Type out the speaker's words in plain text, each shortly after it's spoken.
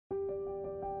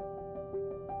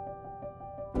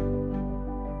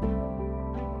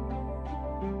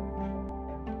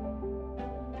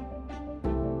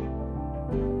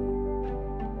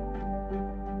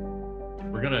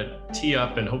tee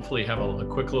up and hopefully have a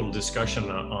quick little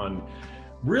discussion on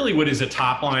really what is a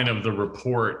top line of the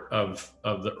report of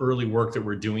the early work that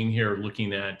we're doing here,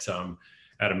 looking at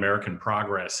American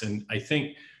progress. And I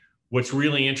think what's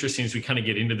really interesting as we kind of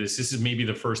get into this is maybe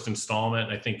the first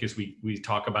installment. I think as we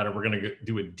talk about it, we're going to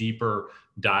do a deeper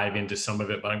dive into some of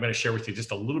it, but I'm going to share with you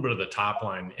just a little bit of the top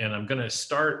line. And I'm going to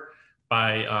start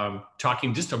by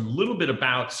talking just a little bit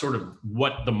about sort of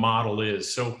what the model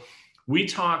is. So we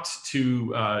talked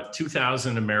to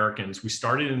 2,000 Americans. We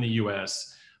started in the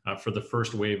US for the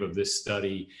first wave of this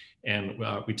study. And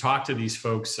we talked to these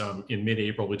folks in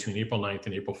mid-April, between April 9th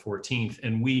and April 14th.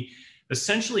 And we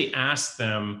essentially asked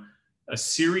them a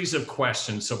series of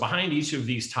questions. So behind each of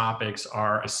these topics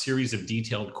are a series of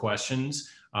detailed questions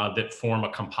that form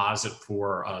a composite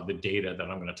for the data that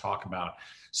I'm going to talk about.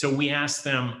 So we asked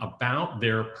them about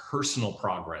their personal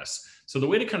progress. So the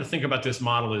way to kind of think about this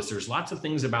model is there's lots of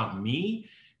things about me,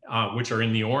 which are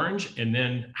in the orange, and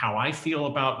then how I feel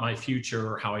about my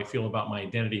future, how I feel about my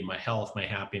identity, my health, my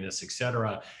happiness, et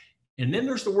cetera. And then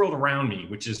there's the world around me,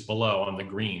 which is below on the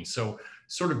green. So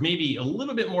sort of maybe a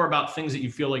little bit more about things that you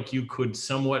feel like you could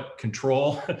somewhat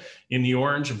control in the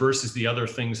orange versus the other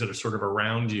things that are sort of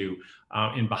around you.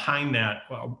 And behind that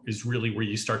is really where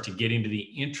you start to get into the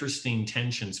interesting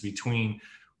tensions between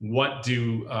what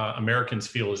do Americans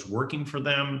feel is working for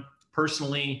them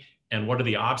personally, and what are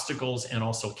the obstacles and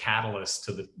also catalysts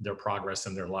to their progress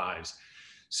in their lives.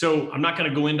 So I'm not going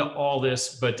to go into all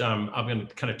this, but I'm going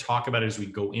to kind of talk about it as we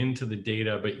go into the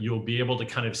data, but you'll be able to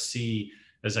kind of see,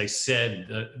 as I said,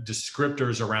 the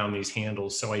descriptors around these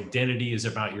handles. So identity is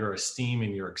about your esteem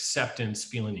and your acceptance,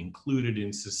 feeling included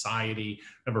in society.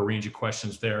 I have a range of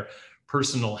questions there.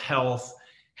 Personal health,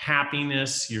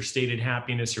 happiness, your stated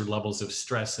happiness, your levels of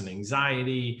stress and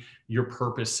anxiety, your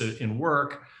purpose in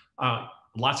work.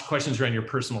 Lots of questions around your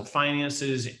personal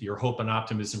finances, your hope and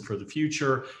optimism for the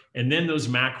future, and then those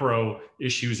macro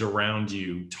issues around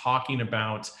you, talking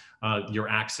about your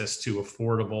access to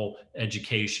affordable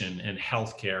education and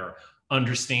healthcare,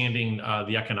 understanding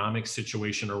the economic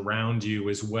situation around you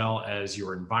as well as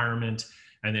your environment,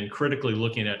 and then critically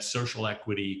looking at social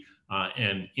equity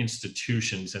and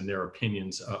institutions and their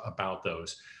opinions about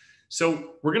those.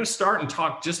 So we're going to start and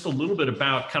talk just a little bit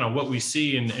about kind of what we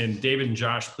see, and David and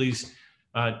Josh, please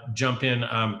jump in.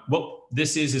 What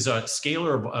this is a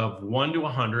scalar of 1 to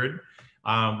 100.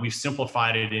 We've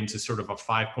simplified it into sort of a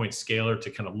 5-point scalar to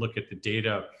kind of look at the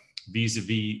data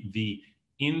vis-a-vis the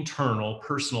internal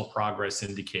personal progress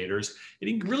indicators. And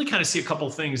you can really kind of see a couple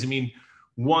of things. I mean,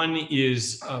 one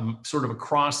is sort of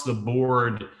across the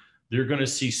board, they're going to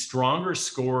see stronger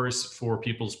scores for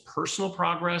people's personal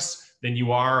progress than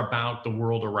you are about the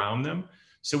world around them.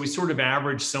 So we sort of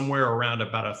average somewhere around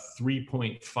about a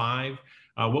 3.5.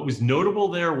 What was notable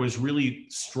there was really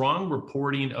strong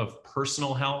reporting of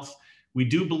personal health. We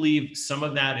do believe some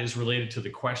of that is related to the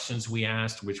questions we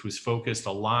asked, which was focused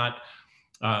a lot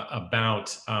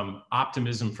about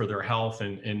optimism for their health,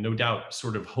 and no doubt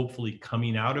sort of hopefully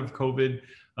coming out of COVID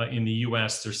in the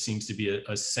US, there seems to be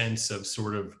a sense of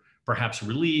sort of perhaps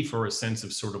relief or a sense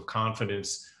of sort of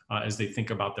confidence as they think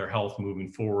about their health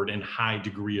moving forward, and high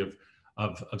degree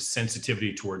of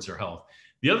sensitivity towards their health.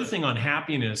 The other thing on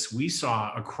happiness, we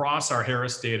saw across our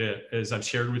Harris data, as I've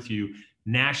shared with you,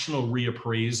 national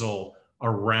reappraisal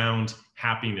around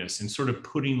happiness and sort of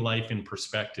putting life in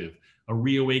perspective, a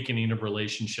reawakening of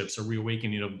relationships, a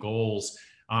reawakening of goals,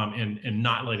 and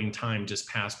not letting time just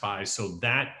pass by. So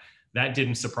that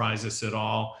didn't surprise us at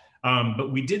all.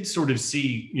 But we did sort of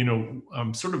see,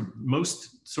 sort of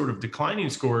most sort of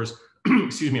declining scores,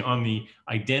 excuse me, on the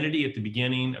identity at the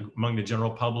beginning among the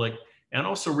general public, and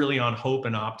also really on hope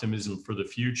and optimism for the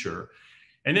future.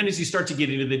 And then as you start to get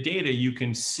into the data, you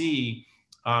can see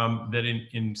that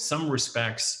in some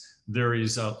respects, there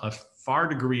is a far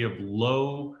degree of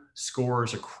low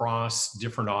scores across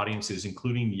different audiences,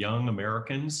 including young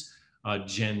Americans,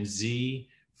 Gen Z,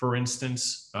 for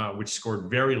instance, which scored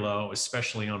very low,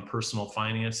 especially on personal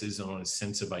finances and on a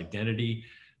sense of identity.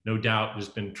 No doubt there's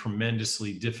been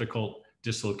tremendously difficult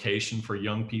dislocation for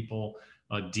young people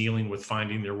dealing with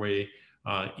finding their way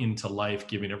into life,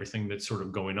 given everything that's sort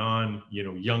of going on,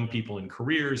 young people in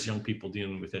careers, young people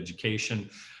dealing with education.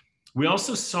 We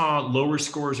also saw lower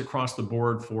scores across the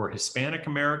board for Hispanic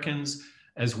Americans,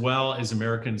 as well as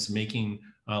Americans making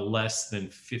less than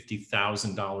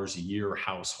 $50,000 a year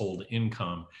household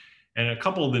income. And a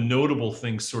couple of the notable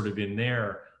things sort of in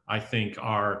there, I think,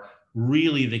 are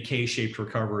really the K-shaped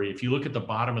recovery. If you look at the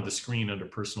bottom of the screen under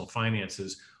personal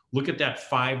finances, look at that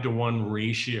 5-to-1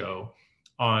 ratio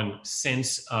on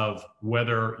sense of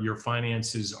whether your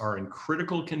finances are in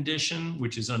critical condition,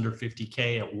 which is under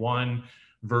 50K at 1,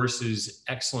 versus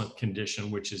excellent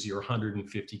condition, which is your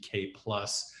 150K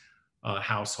plus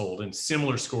household, and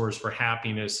similar scores for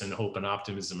happiness and hope and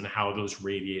optimism and how those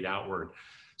radiate outward.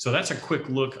 So that's a quick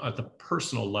look at the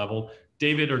personal level.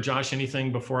 David or Josh,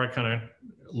 anything before I kind of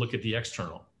look at the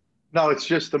external? No, it's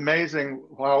just amazing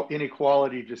how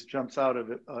inequality just jumps out of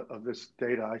it, of this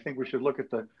data. I think we should look at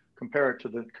compare it to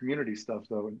the community stuff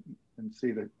though, and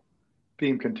see the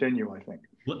theme continue, I think.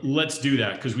 Let's do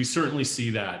that, because we certainly see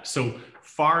that. So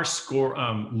far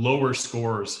lower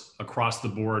scores across the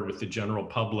board with the general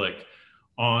public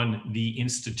on the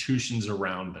institutions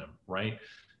around them, right?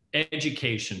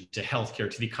 Education to healthcare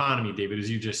to the economy, David, as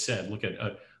you just said, look at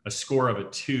a score of a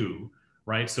 2,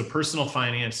 right? So personal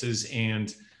finances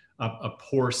and a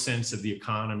poor sense of the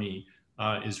economy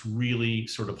is really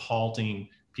sort of halting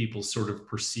people's sort of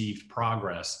perceived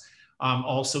progress.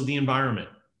 Also the environment,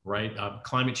 right?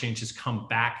 Climate change has come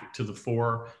back to the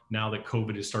fore now that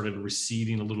COVID has started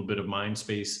receding a little bit of mind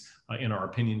space in our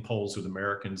opinion polls with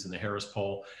Americans in the Harris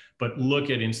poll. But look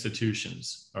at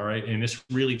institutions, all right? And this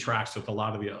really tracks with a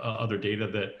lot of the other data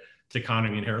that the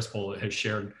Economy and Harris poll has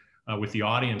shared with the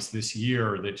audience this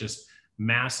year, that just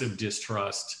massive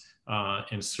distrust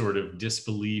and sort of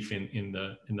disbelief in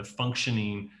the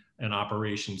functioning and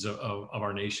operations of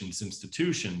our nation's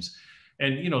institutions.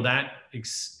 And, you know, that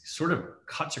sort of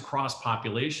cuts across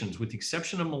populations, with the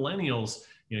exception of millennials.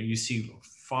 You know, you see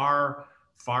far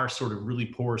sort of really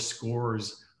poor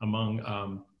scores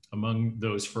among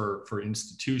those for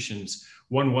institutions.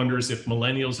 One wonders if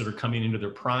millennials that are coming into their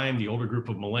prime, the older group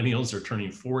of millennials are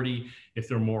turning 40, if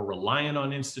they're more reliant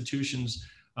on institutions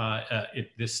at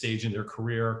this stage in their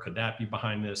career. Could that be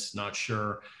behind this? Not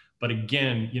sure. But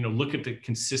again, you know, look at the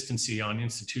consistency on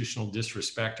institutional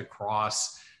disrespect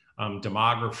across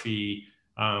demography.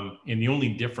 And the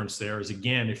only difference there is,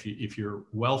 again, if you're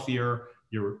wealthier,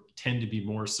 you tend to be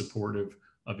more supportive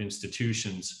of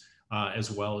institutions,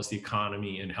 as well as the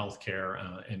economy and healthcare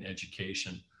and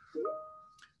education.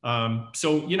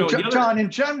 So, you know, John, in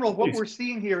general, what we're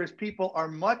seeing here is people are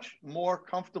much more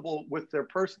comfortable with their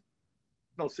personal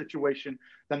situation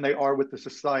than they are with the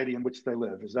society in which they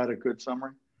live. Is that a good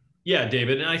summary? Yeah,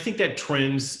 David. And I think that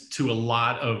trends to a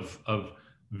lot of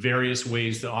various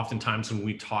ways that oftentimes when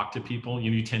we talk to people,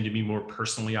 you tend to be more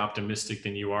personally optimistic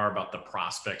than you are about the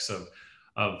prospects of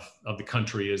the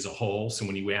country as a whole. So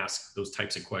when you ask those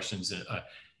types of questions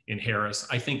in Harris,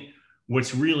 I think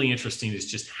what's really interesting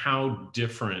is just how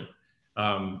different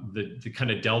the kind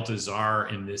of deltas are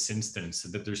in this instance,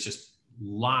 that there's just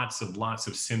lots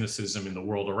of cynicism in the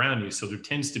world around you. So there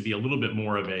tends to be a little bit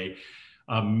more of a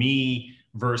me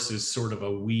versus sort of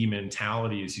a we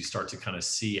mentality as you start to kind of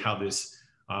see how this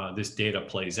data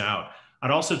plays out.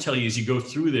 I'd also tell you, as you go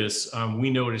through this, we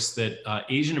noticed that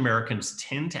Asian Americans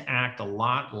tend to act a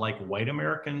lot like white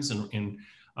Americans, and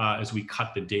as we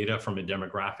cut the data from a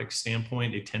demographic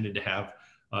standpoint, they tended to have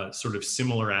sort of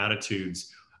similar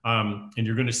attitudes. And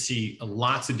you're going to see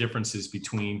lots of differences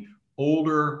between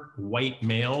older white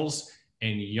males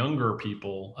and younger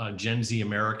people, Gen Z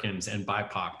Americans and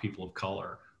BIPOC people of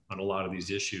color, on a lot of these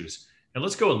issues. And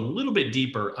let's go a little bit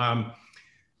deeper.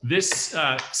 This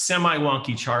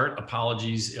semi-wonky chart,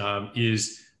 apologies,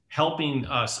 is helping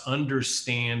us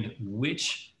understand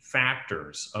which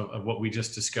factors of what we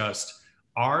just discussed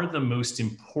are the most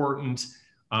important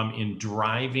in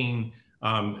driving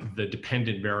the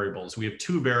dependent variables. We have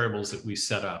 2 variables that we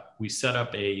set up. We set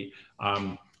up a,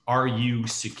 are you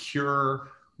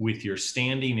secure with your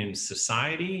standing in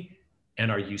society?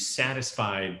 And are you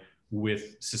satisfied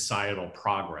with societal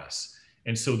progress?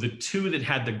 And so the 2 that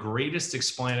had the greatest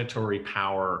explanatory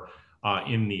power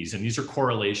in these, and these are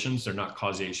correlations, they're not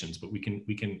causations, but we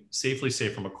can safely say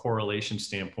from a correlation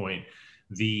standpoint,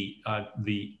 the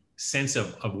sense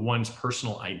of one's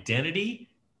personal identity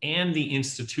and the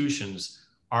institutions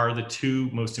are the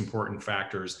 2 most important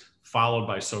factors, followed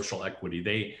by social equity.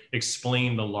 They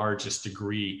explain the largest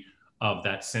degree of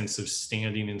that sense of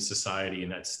standing in society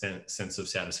and that sense of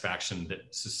satisfaction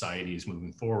that society is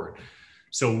moving forward.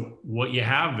 So what you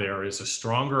have there is a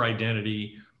stronger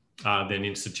identity than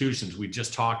institutions. We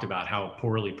just talked about how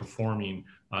poorly performing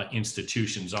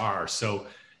institutions are. So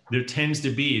there tends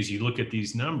to be, as you look at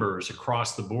these numbers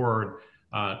across the board,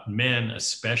 men,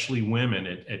 especially women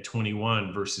at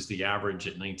 21 versus the average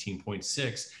at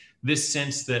 19.6, this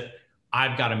sense that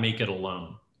I've got to make it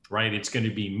alone, right? It's going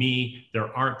to be me.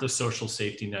 There aren't the social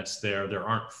safety nets there. There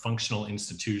aren't functional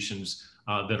institutions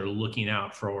that are looking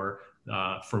out for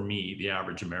me, the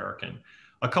average American.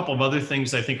 A couple of other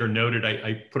things I think are noted.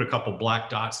 I put a couple black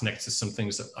dots next to some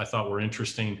things that I thought were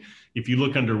interesting. If you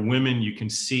look under women, you can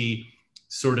see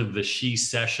sort of the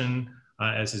she-cession,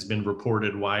 as has been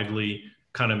reported widely.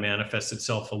 kind of manifests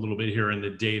itself a little bit here in the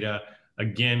data.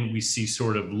 Again, we see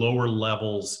sort of lower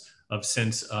levels of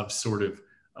sense of sort of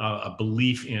a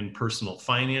belief in personal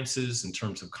finances in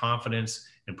terms of confidence,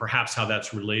 and perhaps how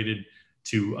that's related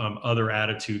to other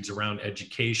attitudes around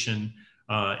education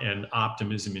and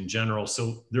optimism in general.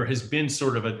 So there has been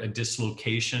sort of a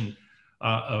dislocation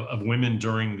of women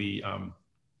during the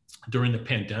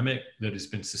pandemic that has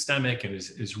been systemic and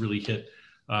has really hit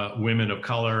women of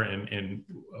color and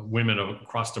women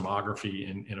across demography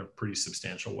in a pretty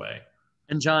substantial way.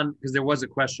 And John, because there was a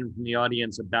question from the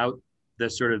audience about the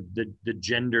sort of the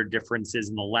gender differences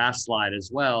in the last slide as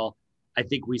well, I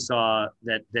think we saw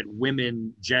that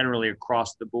women generally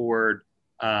across the board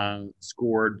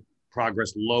scored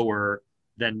progress lower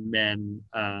than men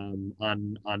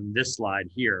on this slide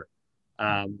here.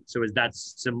 So is that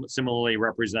similarly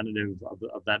representative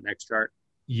of that next chart?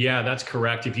 Yeah, that's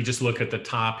correct. If you just look at the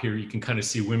top here, you can kind of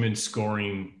see women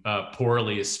scoring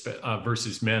poorly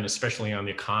versus men, especially on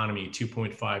the economy,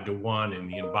 2.5 to 1 in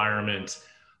the environment,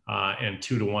 and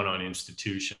 2 to 1 on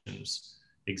institutions.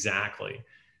 Exactly.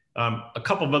 A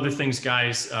couple of other things,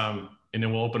 guys, and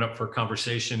then we'll open up for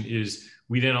conversation, is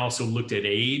we then also looked at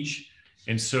age.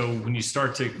 And so when you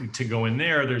start to go in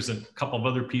there, there's a couple of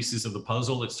other pieces of the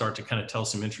puzzle that start to kind of tell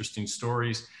some interesting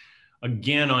stories.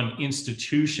 Again, on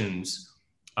institutions,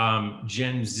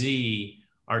 Gen Z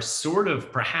are sort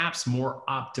of perhaps more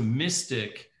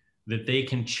optimistic that they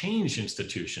can change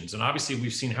institutions. And obviously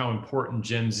we've seen how important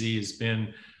Gen Z has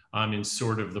been in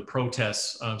sort of the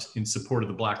protests in support of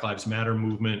the Black Lives Matter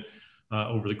movement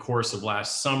over the course of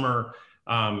last summer,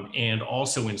 and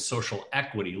also in social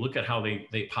equity. Look at how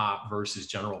they pop versus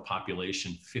general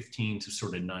population, 15 to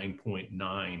sort of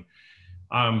 9.9.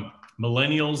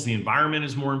 Millennials, the environment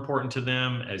is more important to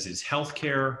them, as is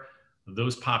healthcare.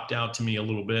 Those popped out to me a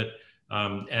little bit,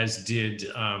 as did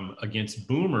against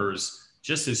boomers,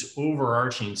 just this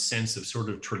overarching sense of sort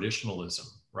of traditionalism,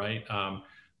 right?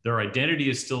 Their identity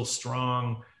is still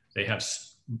strong. They have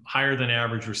higher than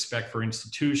average respect for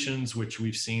institutions, which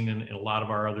we've seen in a lot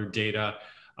of our other data.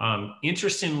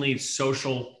 Interestingly,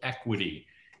 social equity.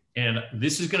 And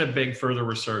this is going to beg further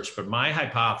research, but my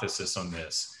hypothesis on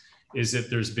this is that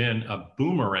there's been a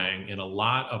boomerang in a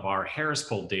lot of our Harris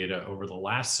poll data over the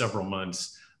last several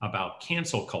months about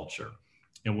cancel culture.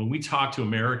 And when we talk to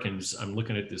Americans, I'm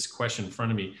looking at this question in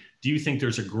front of me, do you think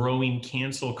there's a growing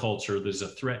cancel culture, there's a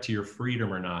threat to your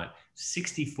freedom or not?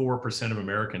 64% of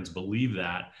Americans believe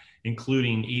that,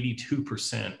 including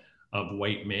 82% of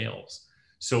white males.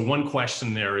 So one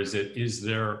question there is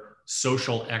there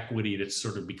social equity that's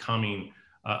sort of becoming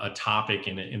a topic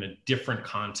in a different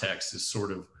context as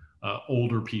sort of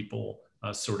older people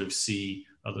sort of see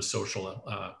the social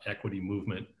equity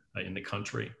movement in the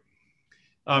country.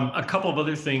 A couple of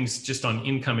other things just on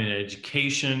income and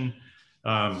education.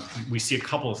 We see a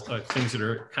couple of things that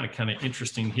are kind of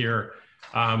interesting here.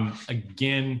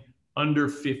 Again, under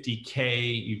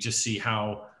 50K, you just see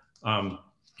how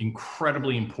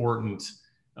incredibly important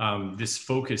this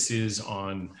focus is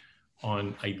on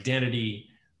identity,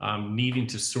 needing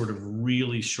to sort of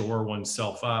really shore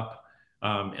oneself up.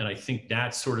 And I think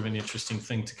that's sort of an interesting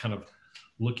thing to kind of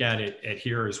look at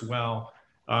here as well.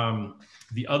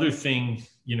 The other thing,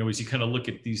 as you kind of look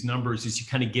at these numbers, is you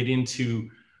kind of get into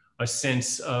a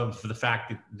sense of the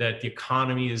fact that the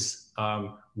economy is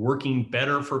working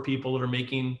better for people that are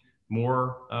making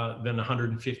more than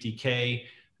 150K.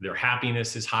 Their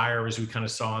happiness is higher, as we kind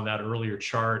of saw in that earlier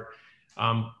chart.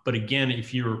 But again,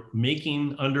 if you're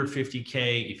making under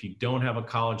 50K, if you don't have a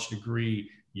college degree,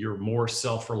 you're more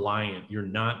self-reliant. You're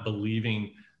not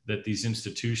believing that these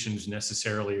institutions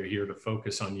necessarily are here to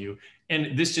focus on you.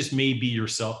 And this just may be your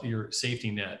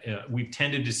safety net. We've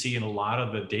tended to see in a lot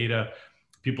of the data,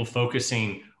 people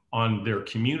focusing on their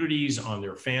communities, on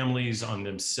their families, on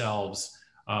themselves,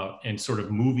 and sort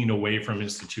of moving away from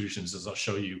institutions, as I'll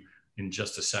show you in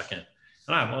just a second.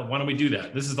 Well, why don't we do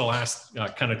that? This is the last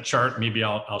kind of chart maybe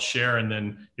I'll share. And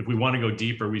then if we want to go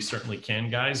deeper, we certainly can,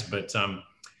 guys. But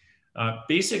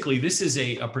basically, this is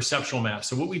a perceptual map.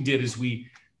 So what we did is we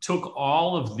took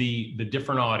all of the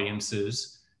different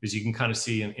audiences, as you can kind of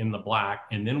see in the black,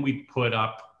 and then we put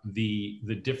up the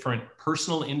different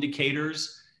personal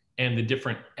indicators and the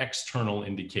different external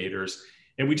indicators,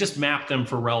 and we just mapped them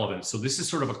for relevance. So this is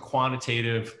sort of a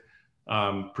quantitative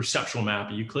perceptual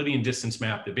map, a Euclidean distance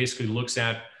map that basically looks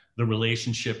at the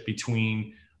relationship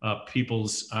between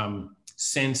people's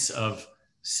sense of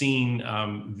seeing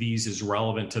these as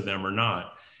relevant to them or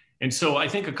not. And so I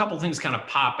think a couple of things kind of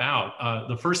pop out.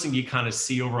 The first thing you kind of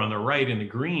see over on the right in the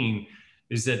green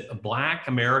is that Black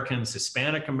Americans,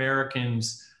 Hispanic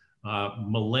Americans,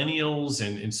 Millennials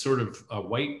and sort of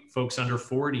white folks under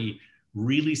 40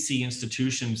 really see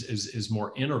institutions as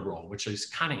more integral, which is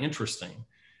kind of interesting.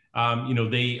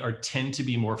 They tend to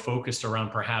be more focused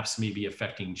around perhaps maybe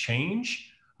affecting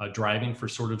change, driving for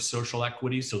sort of social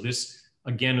equity. So this,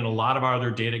 again, in a lot of our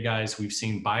other data guys, we've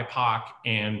seen BIPOC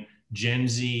and Gen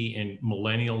Z and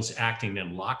millennials acting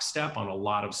in lockstep on a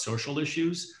lot of social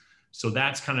issues. So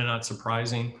that's kind of not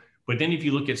surprising. But then if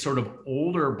you look at sort of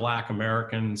older Black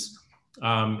Americans,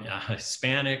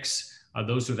 Hispanics,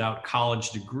 those without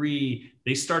college degree,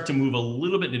 they start to move a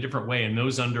little bit in a different way. And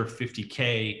those under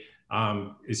 50K,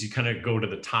 as you kind of go to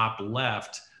the top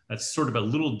left, that's sort of a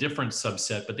little different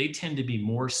subset, but they tend to be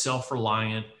more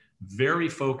self-reliant, very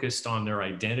focused on their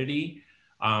identity,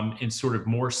 and sort of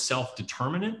more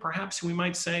self-determinant, perhaps we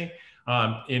might say,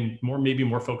 and maybe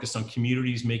more focused on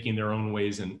communities making their own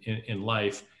ways in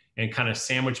life. And kind of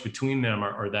sandwiched between them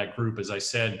are that group, as I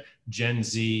said, Gen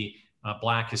Z,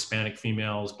 Black, Hispanic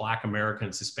females, Black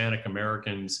Americans, Hispanic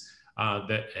Americans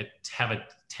that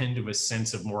tend to a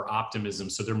sense of more optimism.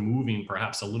 So they're moving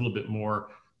perhaps a little bit more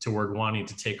toward wanting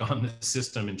to take on the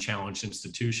system and challenge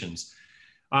institutions.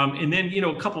 And then,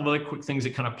 a couple of other quick things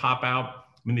that kind of pop out.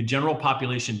 I mean, the general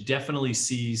population definitely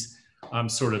sees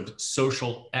sort of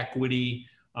social equity,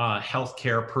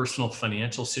 healthcare, personal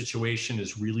financial situation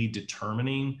is really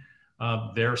determining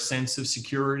their sense of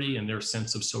security and their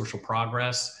sense of social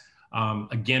progress.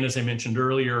 Again, as I mentioned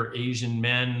earlier, Asian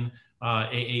men,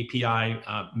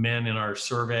 AAPI men in our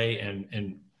survey,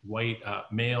 and white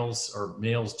males, or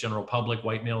males, general public,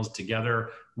 white males together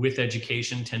with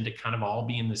education tend to kind of all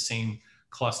be in the same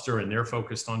cluster, and they're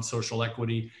focused on social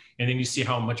equity. And then you see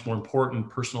how much more important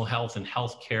personal health and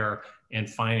healthcare and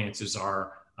finances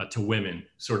are to women,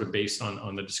 sort of based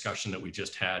on the discussion that we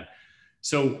just had.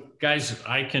 So guys,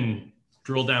 I can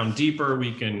drill down deeper.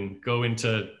 We can go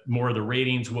into more of the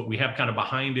ratings. What we have kind of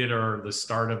behind it are the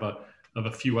start of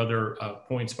a few other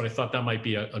points, but I thought that might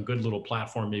be a good little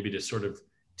platform maybe to sort of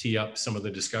tee up some of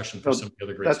the discussion for some of the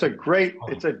other great. That's a great,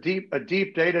 it's a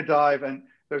deep data dive, and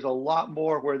there's a lot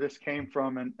more where this came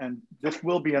from, and this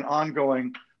will be an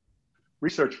ongoing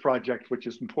research project, which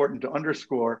is important to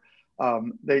underscore.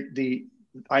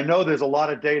 I know there's a lot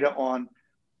of data on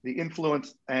the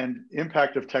influence and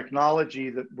impact of technology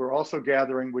that we're also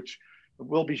gathering, which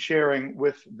we'll be sharing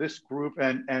with this group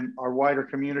and our wider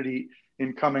community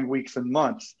in coming weeks and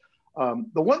months.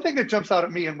 The one thing that jumps out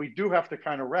at me, and we do have to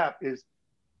kind of wrap, is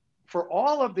for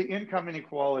all of the income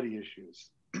inequality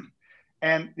issues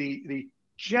and the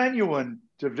genuine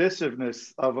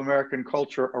divisiveness of American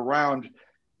culture around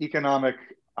economic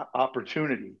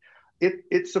opportunity,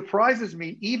 it surprises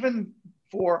me, even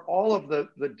for all of the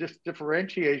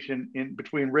differentiation in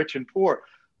between rich and poor,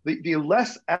 the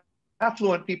less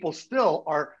affluent people still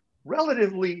are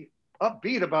relatively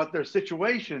upbeat about their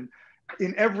situation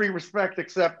in every respect,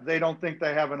 except they don't think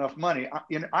they have enough money.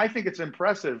 I think it's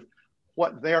impressive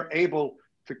what they're able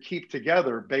to keep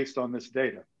together based on this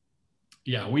data.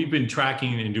 Yeah, we've been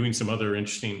tracking and doing some other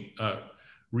interesting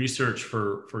research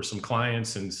for some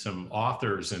clients and some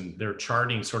authors, and they're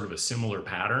charting sort of a similar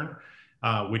pattern,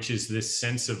 which is this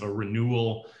sense of a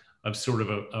renewal of sort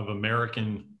of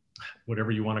American,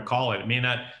 whatever you want to call it.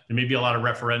 There may be a lot of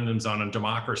referendums on a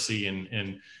democracy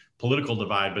and political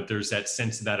divide, but there's that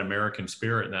sense of that American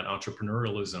spirit and that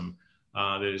entrepreneurialism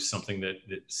that is something that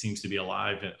seems to be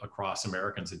alive across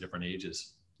Americans at different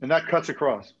ages. And that cuts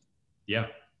across. Yeah.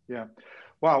 Yeah.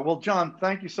 Wow. Well, John,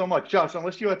 thank you so much. Josh,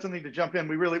 unless you had something to jump in,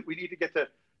 we need to get to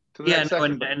the next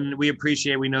section. And we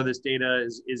appreciate, we know this data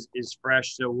is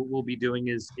fresh. So what we'll be doing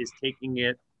is taking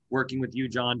it, working with you,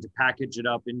 John, to package it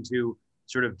up into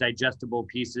sort of digestible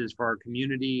pieces for our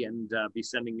community, and be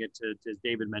sending it to, as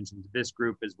David mentioned, to this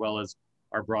group as well as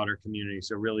our broader community.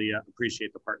 So really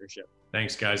appreciate the partnership.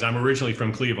 Thanks, guys. I'm originally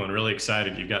from Cleveland. Really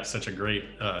excited. You've got such a great,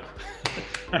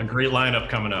 a great lineup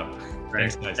coming up. Right.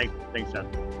 Thanks, guys. Thanks,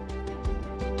 John.